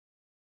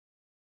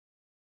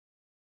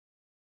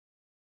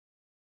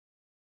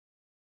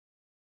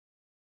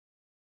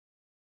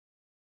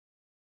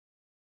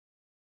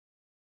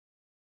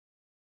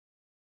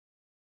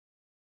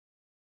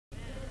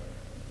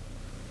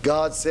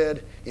God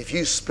said, if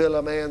you spill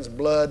a man's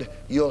blood,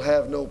 you'll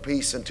have no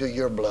peace until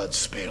your blood's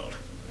spilled.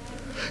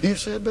 You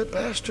said, but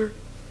Pastor,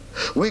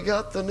 we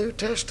got the New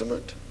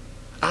Testament.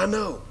 I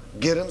know.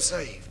 Get them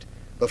saved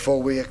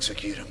before we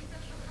execute them.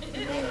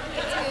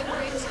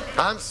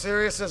 I'm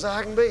serious as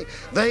I can be.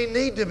 They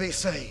need to be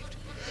saved.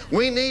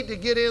 We need to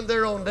get in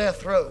there on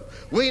death row.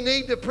 We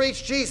need to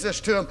preach Jesus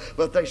to them,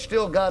 but they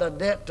still got a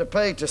debt to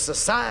pay to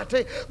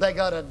society. They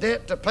got a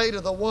debt to pay to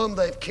the one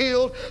they've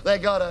killed. They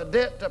got a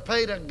debt to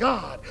pay to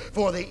God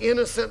for the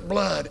innocent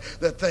blood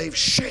that they've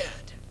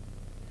shed.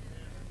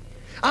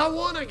 I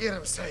want to get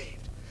them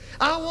saved.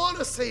 I want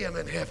to see them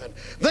in heaven.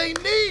 They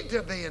need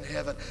to be in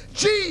heaven.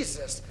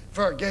 Jesus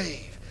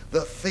forgave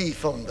the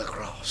thief on the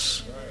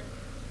cross.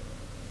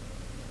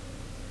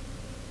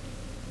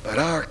 But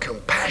our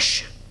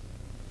compassion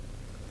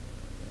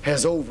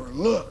has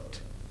overlooked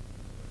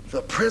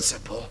the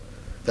principle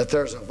that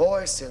there's a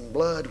voice in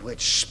blood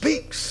which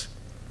speaks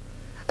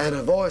and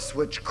a voice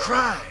which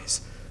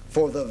cries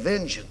for the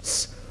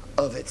vengeance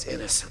of its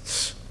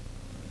innocence.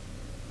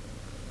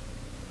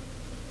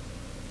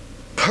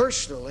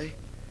 Personally,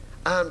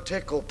 I'm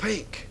tickled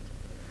pink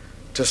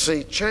to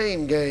see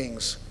chain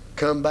gangs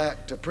come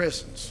back to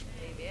prisons.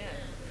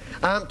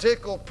 I'm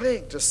tickled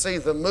pink to see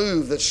the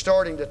move that's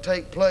starting to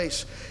take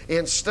place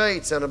in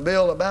states and a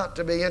bill about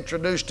to be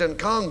introduced in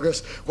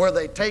Congress where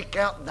they take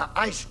out the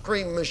ice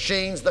cream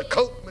machines, the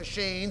Coke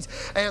machines,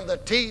 and the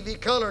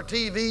color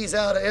TVs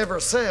out of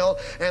every cell,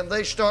 and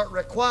they start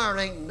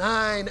requiring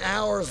 9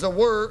 hours of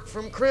work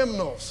from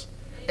criminals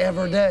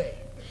every day.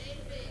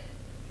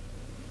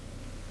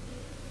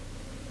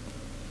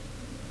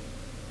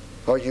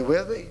 Are you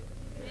with me?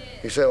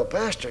 You say, well,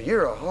 Pastor,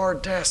 you're a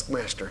hard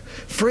taskmaster.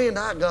 Friend,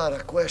 I got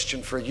a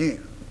question for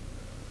you.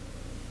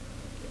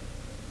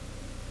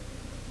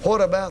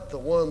 What about the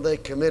one they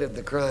committed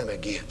the crime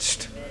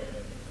against?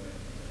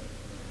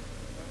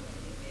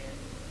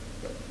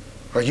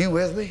 Are you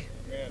with me?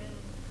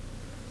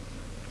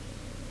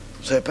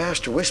 Say,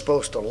 Pastor, we're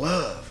supposed to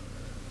love.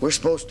 We're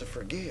supposed to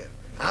forgive.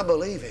 I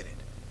believe in it.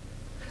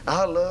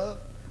 I love.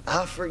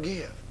 I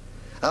forgive.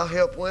 I'll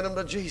help win them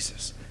to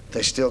Jesus.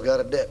 They still got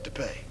a debt to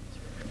pay,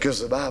 because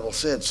the Bible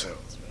said so.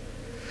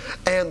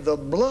 And the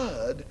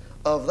blood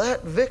of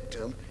that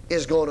victim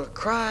is going to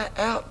cry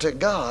out to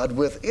God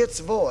with its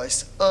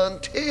voice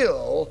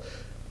until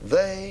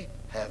they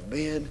have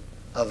been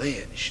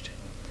avenged.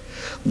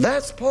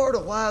 That's part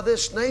of why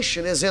this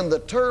nation is in the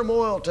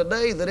turmoil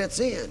today that it's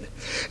in,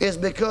 is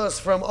because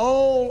from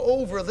all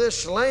over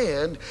this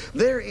land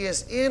there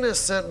is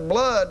innocent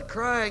blood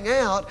crying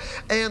out,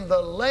 and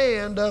the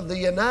land of the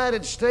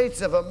United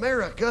States of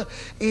America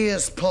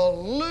is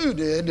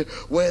polluted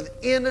with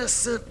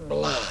innocent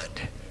blood.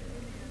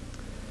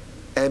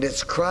 And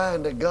it's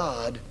crying to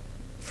God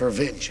for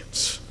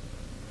vengeance.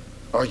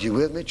 Are you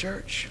with me,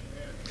 church?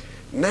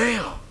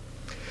 Now,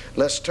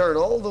 let's turn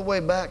all the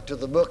way back to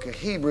the book of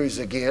Hebrews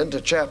again,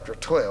 to chapter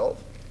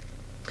 12.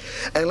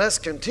 And let's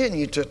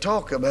continue to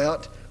talk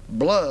about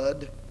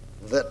blood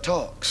that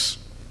talks.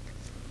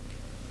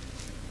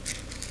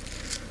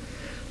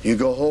 You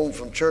go home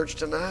from church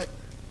tonight,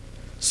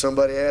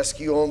 somebody asks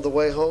you on the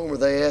way home, or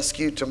they ask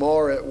you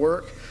tomorrow at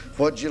work,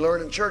 what did you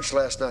learn in church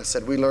last night? I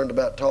said, we learned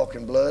about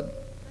talking blood.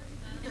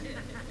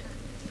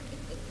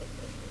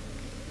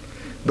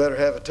 Better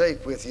have a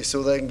tape with you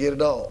so they can get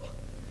it all.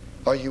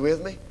 Are you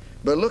with me?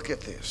 But look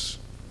at this.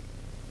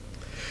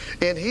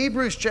 In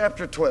Hebrews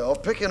chapter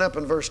 12, picking up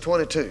in verse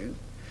 22,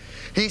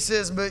 he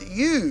says, but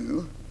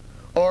you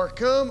are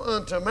come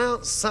unto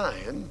Mount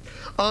Sion,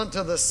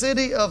 unto the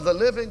city of the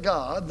living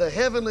God, the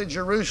heavenly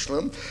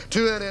Jerusalem,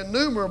 to an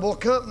innumerable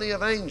company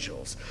of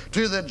angels,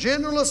 to the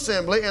general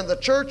assembly and the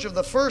church of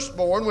the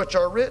firstborn which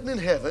are written in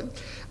heaven,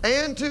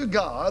 and to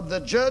God, the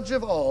judge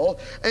of all,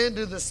 and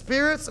to the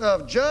spirits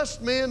of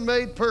just men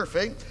made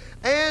perfect,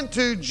 and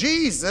to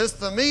Jesus,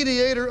 the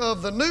mediator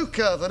of the new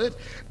covenant,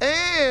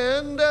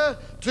 and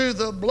to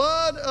the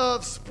blood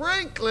of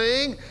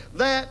sprinkling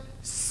that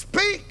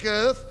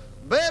speaketh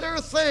better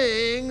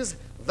things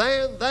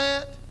than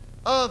that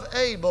of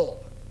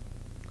Abel.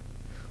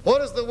 What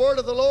does the word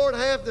of the Lord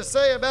have to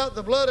say about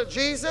the blood of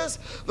Jesus?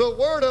 The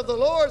word of the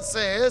Lord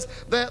says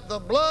that the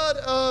blood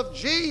of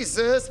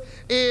Jesus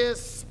is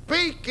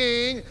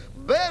speaking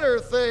better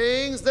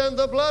things than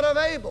the blood of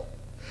Abel.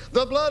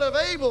 The blood of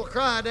Abel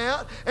cried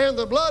out, and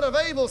the blood of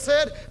Abel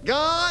said,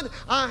 God,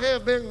 I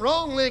have been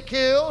wrongly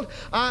killed.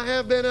 I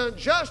have been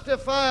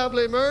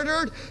unjustifiably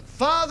murdered.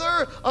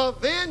 Father,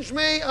 avenge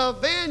me,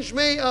 avenge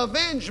me,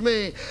 avenge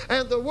me.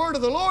 And the word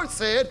of the Lord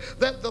said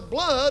that the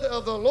blood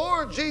of the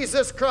Lord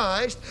Jesus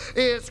Christ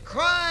is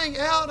crying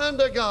out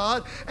unto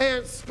God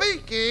and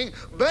speaking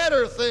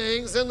better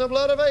things than the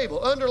blood of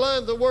Abel.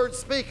 Underline the word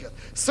speaketh.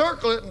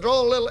 Circle it and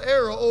draw a little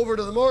arrow over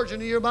to the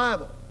margin of your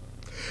Bible.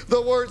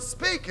 The word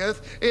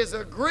speaketh is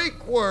a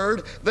Greek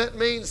word that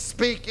means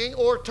speaking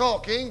or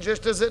talking,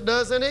 just as it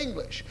does in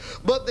English.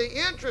 But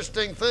the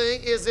interesting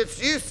thing is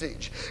its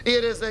usage.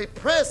 It is a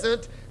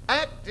present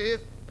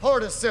active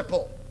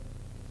participle.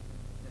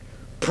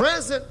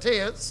 Present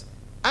tense,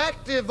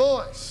 active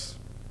voice.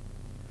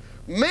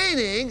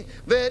 meaning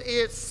that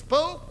it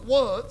spoke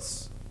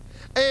once,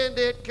 and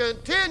it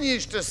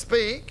continues to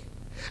speak,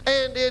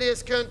 and it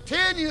is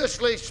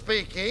continuously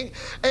speaking,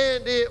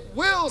 and it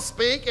will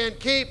speak and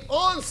keep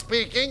on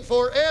speaking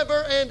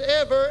forever and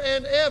ever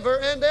and ever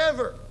and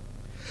ever.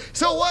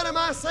 So what am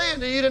I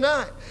saying to you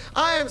tonight?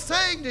 I am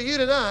saying to you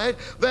tonight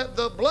that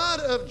the blood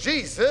of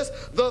Jesus,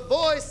 the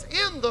voice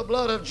in the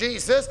blood of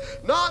Jesus,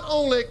 not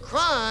only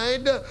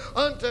cried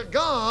unto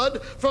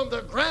God from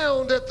the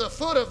ground at the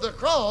foot of the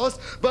cross,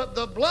 but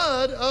the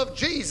blood of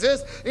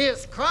Jesus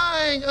is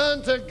crying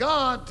unto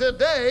God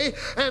today,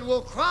 and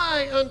will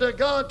cry unto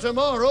God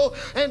tomorrow,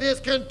 and is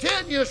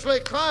continuously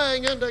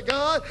crying unto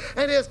God,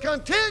 and is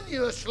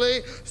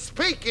continuously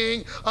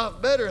speaking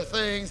of better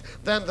things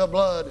than the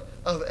blood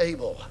of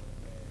Abel.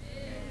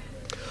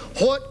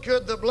 What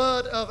could the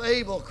blood of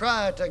Abel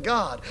cry to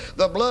God?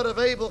 The blood of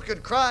Abel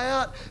could cry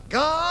out,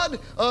 God,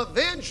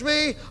 avenge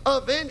me,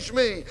 avenge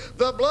me.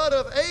 The blood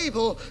of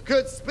Abel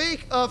could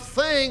speak of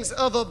things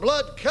of a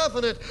blood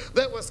covenant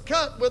that was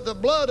cut with the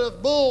blood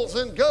of bulls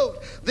and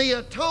goats, the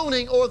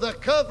atoning or the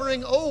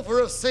covering over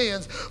of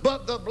sins.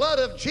 But the blood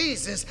of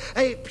Jesus,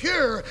 a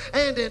pure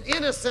and an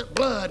innocent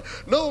blood,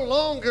 no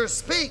longer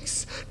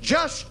speaks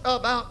just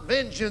about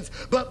vengeance,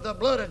 but the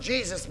blood of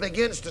Jesus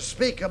begins to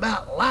speak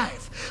about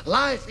life,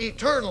 life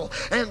eternal.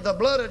 And the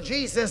blood of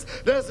Jesus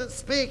doesn't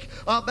speak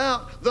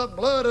about the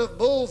blood of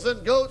bulls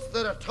and goats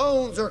that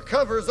atones or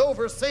covers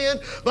over sin,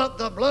 but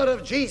the blood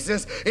of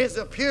Jesus is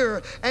a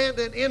pure and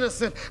an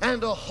innocent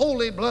and a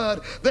holy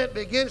blood that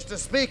begins to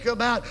speak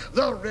about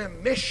the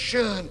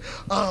remission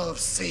of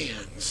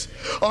sins.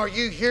 Are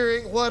you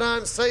hearing what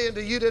I'm saying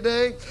to you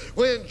today?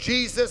 When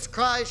Jesus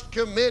Christ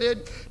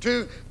committed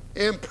to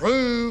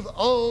improve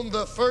on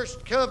the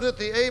first covenant,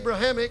 the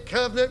Abrahamic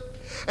covenant,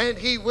 and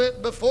he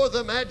went before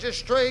the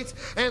magistrates,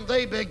 and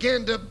they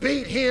began to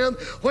beat him.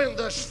 When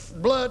the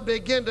blood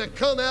began to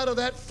come out of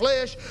that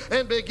flesh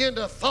and begin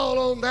to fall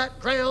on that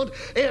ground,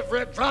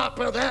 every drop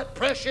of that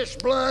precious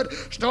blood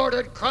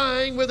started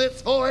crying with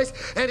its voice,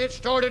 and it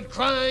started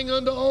crying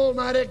unto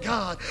Almighty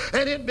God.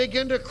 And it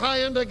began to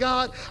cry unto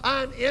God,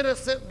 I'm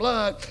innocent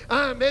blood.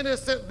 I'm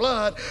innocent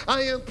blood.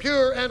 I am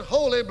pure and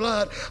holy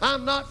blood.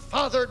 I'm not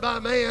fathered by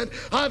man.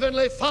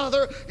 Heavenly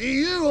Father,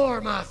 you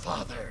are my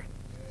Father.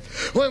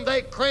 When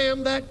they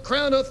crammed that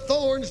crown of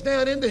thorns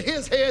down into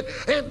his head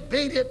and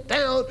beat it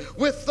down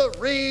with the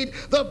reed,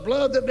 the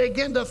blood that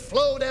began to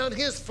flow down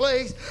his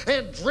face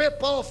and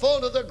drip off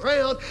onto the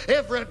ground,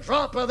 every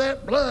drop of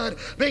that blood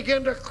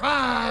began to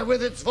cry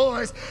with its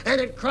voice,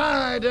 and it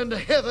cried unto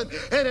heaven,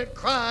 and it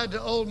cried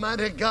to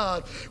Almighty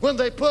God. When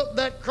they put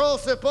that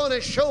cross upon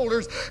his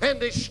shoulders,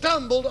 and he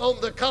stumbled on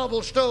the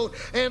cobblestone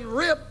and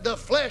ripped the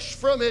flesh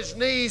from his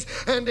knees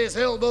and his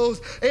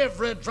elbows,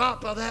 every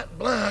drop of that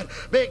blood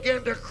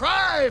began to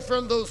cry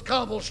from those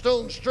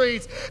cobblestone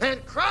streets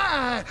and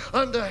cry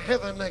unto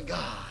heavenly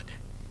God.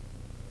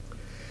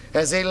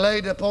 As he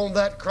laid upon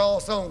that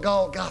cross on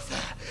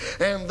Golgotha,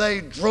 and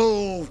they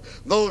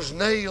drove those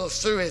nails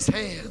through his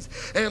hands,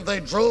 and they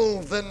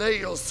drove the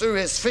nails through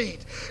his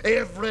feet,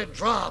 every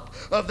drop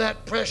of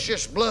that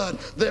precious blood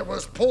that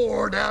was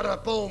poured out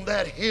upon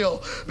that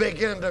hill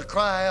began to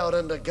cry out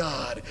unto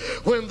God.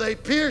 When they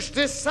pierced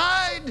his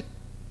side,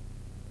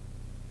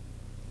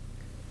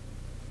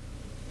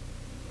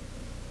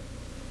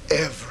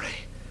 every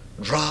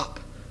drop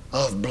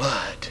of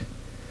blood,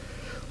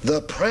 the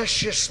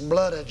precious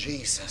blood of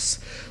Jesus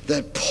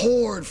that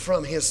poured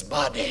from his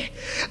body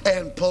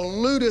and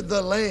polluted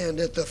the land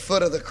at the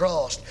foot of the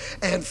cross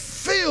and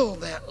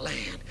filled that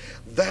land,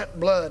 that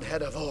blood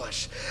had a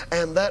voice,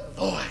 and that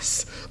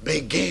voice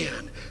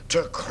began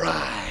to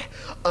cry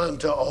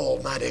unto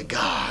Almighty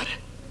God.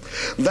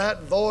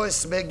 That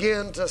voice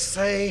began to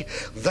say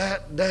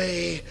that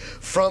day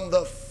from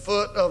the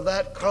foot of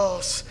that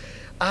cross,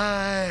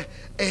 I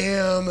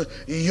am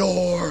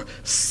your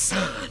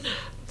son.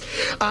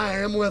 I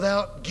am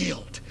without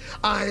guilt.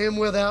 I am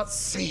without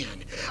sin.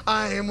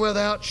 I am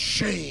without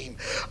shame.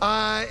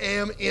 I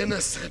am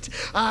innocent.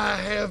 I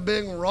have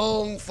been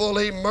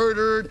wrongfully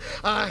murdered.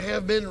 I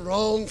have been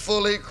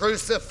wrongfully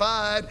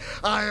crucified.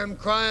 I am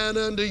crying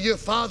unto you,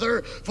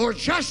 Father, for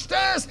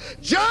justice.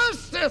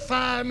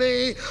 Justify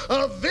me.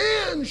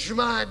 Avenge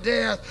my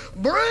death.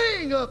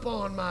 Bring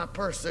upon my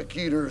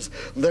persecutors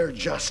their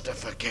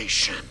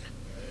justification.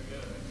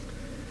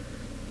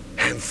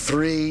 And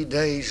 3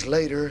 days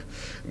later,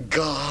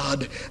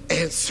 God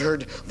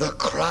answered the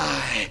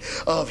cry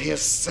of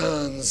his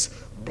son's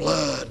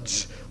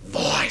blood's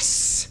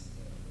voice.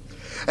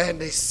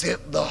 And he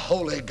sent the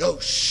Holy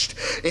Ghost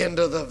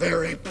into the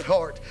very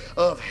part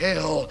of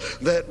hell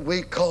that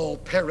we call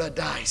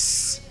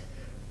paradise.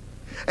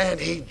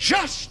 And he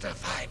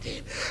justified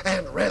him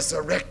and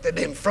resurrected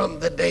him from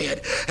the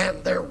dead.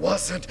 And there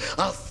wasn't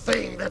a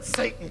thing that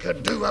Satan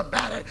could do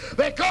about it,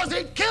 because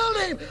he killed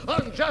him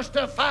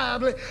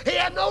unjustifiably. He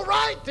had no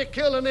right to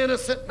kill an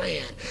innocent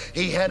man.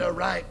 he had a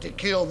right to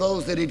kill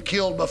those that he'd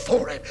killed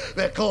before him,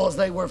 because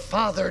they were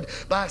fathered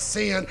by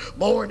sin,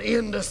 born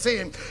into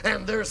sin,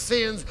 and their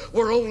sins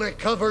were only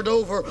covered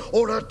over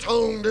or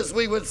atoned, as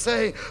we would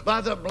say,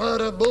 by the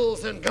blood of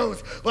bulls and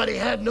goats. But he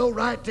had no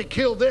right to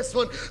kill this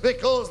one,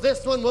 because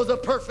this one was a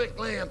perfect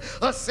lamb,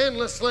 a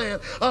sinless lamb,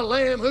 a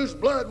lamb whose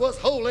blood was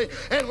holy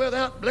and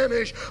without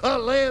blemish, a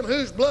lamb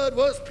whose blood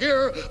was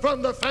pure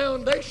from the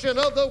foundation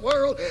of the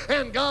world.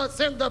 And God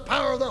sent the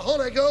power of the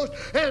Holy Ghost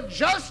and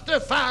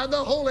justified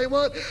the Holy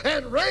One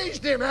and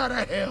raised him out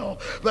of hell.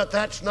 But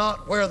that's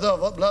not where the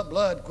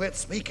blood quit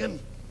speaking.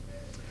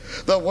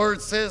 The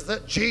Word says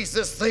that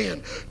Jesus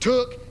then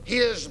took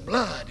his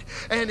blood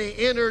and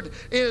he entered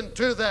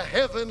into the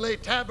heavenly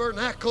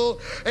tabernacle,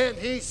 and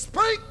he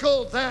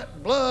sprinkled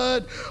that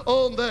blood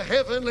on the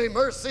heavenly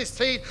mercy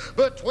seat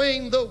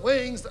between the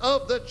wings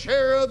of the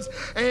cherubs,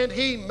 and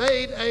he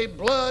made a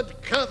blood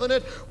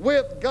covenant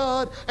with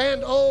God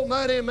and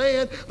Almighty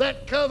man,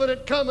 that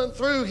covenant coming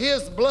through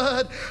his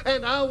blood.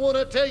 And I want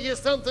to tell you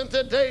something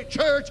today,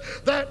 church,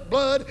 that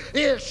blood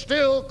is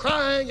still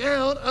crying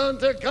out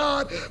unto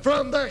God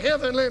from the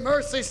heavenly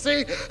mercy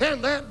seat,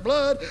 and that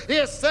blood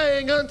is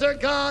saying unto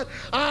God,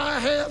 I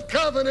have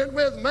covenant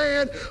with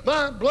man.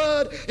 My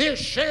blood is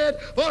shed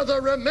for the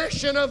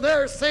remission of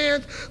their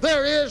sins.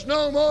 There is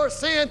no more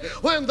sin.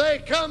 When they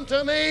come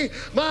to me,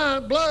 my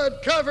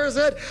blood covers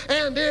it,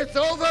 and it's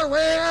over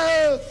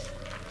with.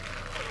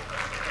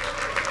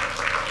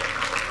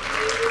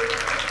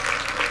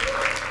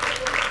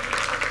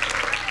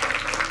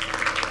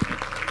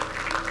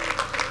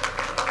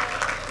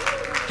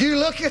 You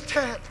look at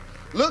that.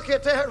 Look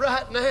at that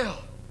right now.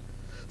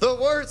 The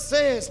Word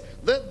says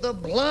that the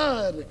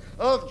blood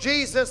of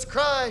Jesus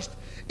Christ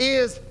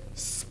is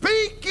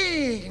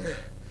speaking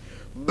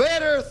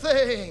better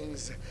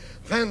things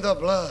than the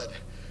blood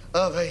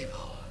of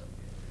Abel.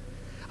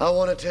 I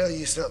want to tell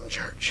you something,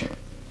 church.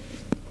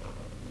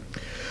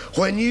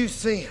 When you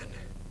sin,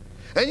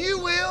 and you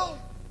will,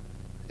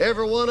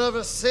 every one of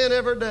us sin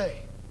every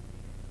day.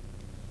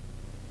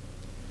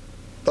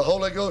 The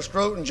Holy Ghost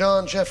wrote in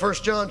 1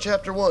 John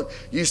chapter 1,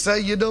 you say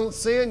you don't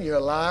sin, you're a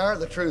liar,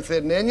 the truth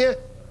isn't in you.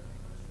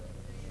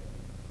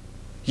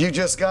 You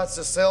just got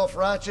so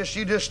self-righteous,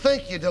 you just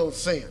think you don't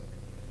sin.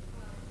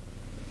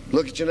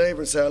 Look at your neighbor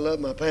and say, I love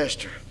my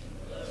pastor.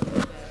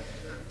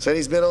 Said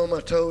he's been on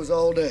my toes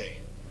all day.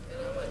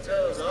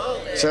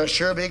 So I'll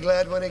sure be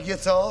glad when he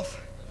gets off.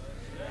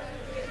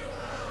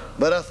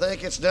 But I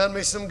think it's done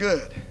me some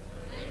good.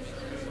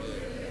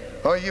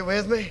 Are you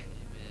with me?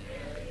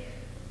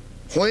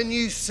 When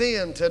you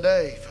sin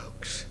today,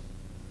 folks,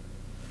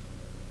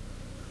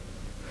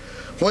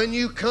 when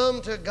you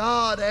come to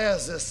God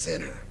as a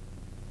sinner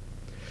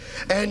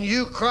and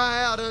you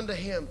cry out unto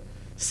Him,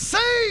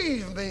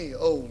 save me,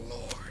 O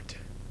Lord,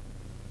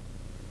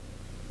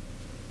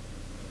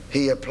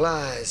 He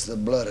applies the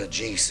blood of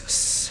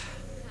Jesus.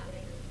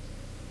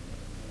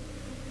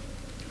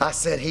 I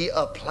said He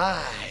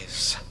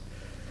applies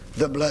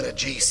the blood of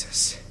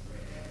Jesus.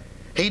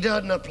 He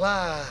doesn't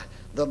apply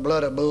the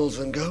blood of bulls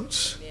and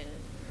goats,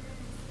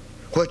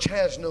 which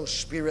has no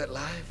spirit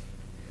life,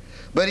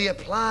 but He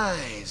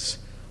applies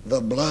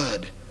the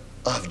blood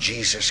of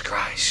Jesus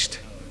Christ.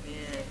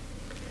 Amen.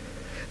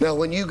 Now,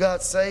 when you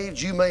got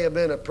saved, you may have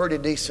been a pretty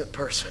decent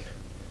person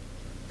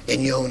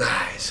in your own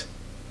eyes.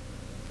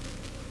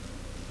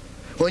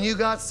 When you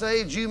got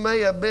saved, you may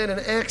have been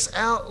an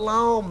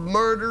ex-outlaw,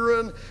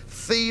 murdering,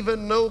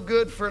 thieving, no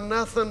good for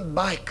nothing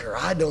biker.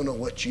 I don't know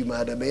what you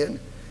might have been.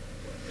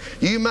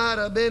 You might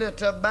have been a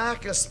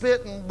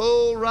tobacco-spitting,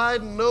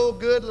 bull-riding, no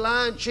good,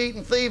 lying,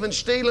 cheating, thieving,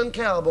 stealing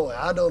cowboy.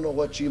 I don't know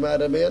what you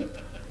might have been.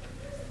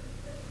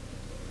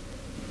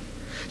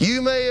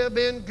 You may have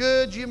been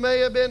good, you may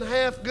have been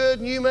half good,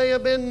 and you may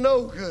have been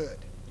no good.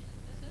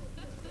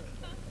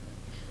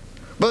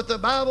 But the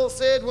Bible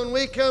said when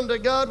we come to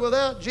God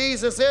without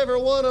Jesus, every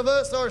one of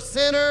us are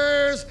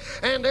sinners,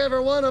 and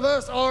every one of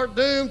us are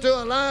doomed to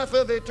a life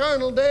of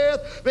eternal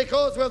death,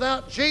 because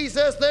without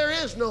Jesus there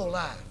is no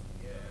life.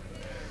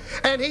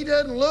 And He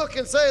doesn't look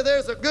and say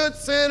there's a good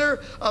sinner,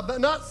 a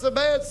not so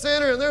bad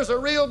sinner, and there's a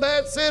real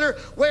bad sinner.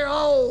 We're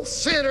all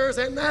sinners,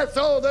 and that's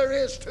all there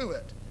is to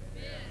it.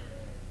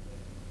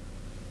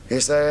 You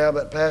say, yeah,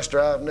 but Pastor,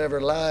 I've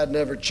never lied,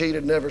 never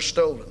cheated, never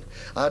stolen.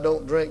 I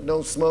don't drink,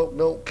 don't smoke,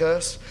 don't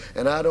cuss,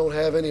 and I don't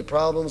have any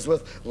problems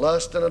with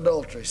lust and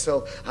adultery.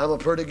 So I'm a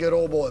pretty good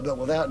old boy. But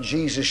without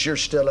Jesus, you're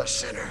still a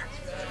sinner.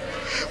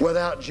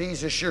 Without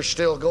Jesus, you're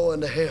still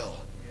going to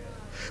hell.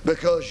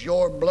 Because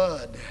your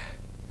blood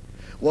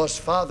was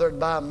fathered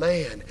by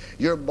man.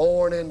 You're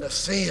born into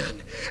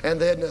sin, and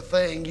there's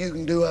nothing you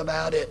can do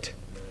about it.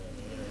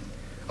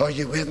 Are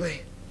you with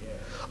me?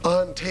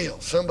 Until,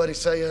 somebody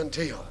say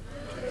until.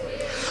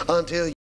 Until